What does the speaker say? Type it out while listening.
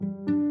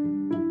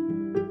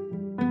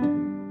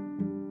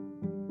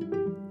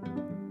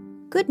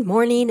Good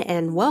morning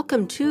and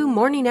welcome to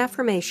Morning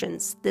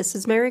Affirmations. This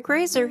is Mary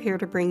Grazer here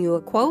to bring you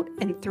a quote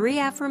and 3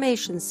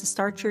 affirmations to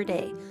start your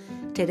day.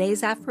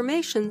 Today's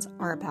affirmations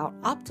are about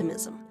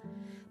optimism.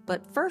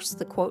 But first,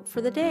 the quote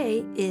for the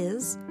day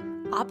is,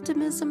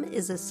 "Optimism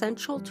is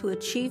essential to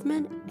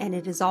achievement and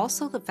it is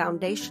also the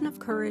foundation of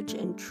courage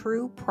and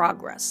true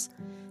progress."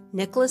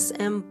 Nicholas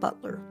M.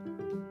 Butler.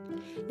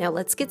 Now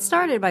let's get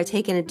started by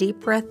taking a deep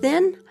breath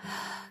in.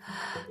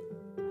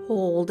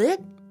 Hold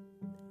it.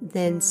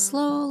 Then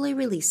slowly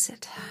release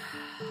it.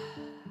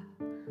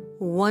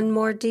 One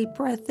more deep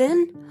breath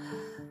in.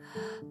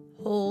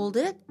 Hold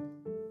it.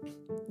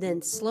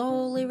 Then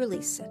slowly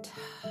release it.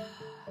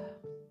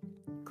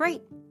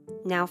 Great.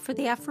 Now for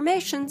the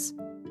affirmations.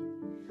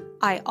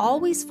 I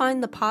always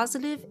find the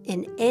positive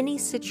in any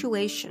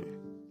situation.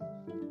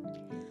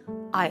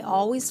 I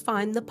always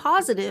find the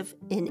positive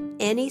in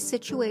any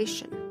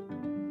situation.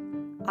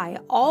 I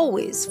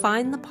always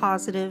find the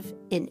positive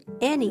in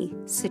any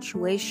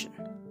situation.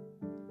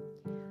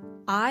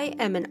 I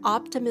am an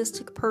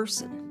optimistic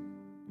person.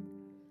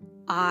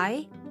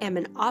 I am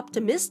an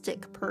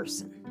optimistic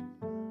person.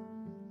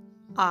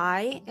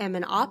 I am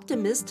an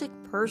optimistic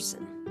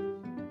person.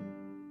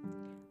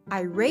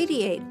 I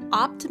radiate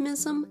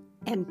optimism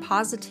and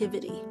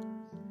positivity.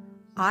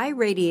 I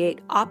radiate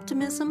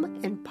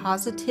optimism and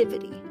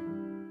positivity.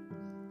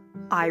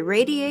 I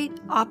radiate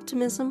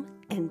optimism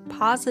and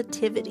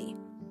positivity.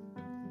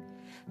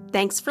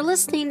 Thanks for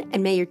listening,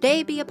 and may your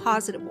day be a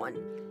positive one.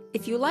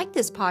 If you like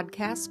this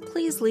podcast,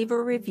 please leave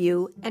a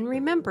review, and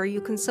remember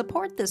you can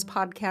support this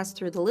podcast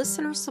through the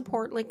listener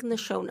support link in the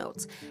show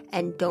notes.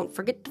 And don't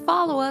forget to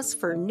follow us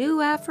for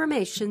new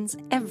affirmations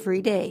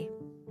every day.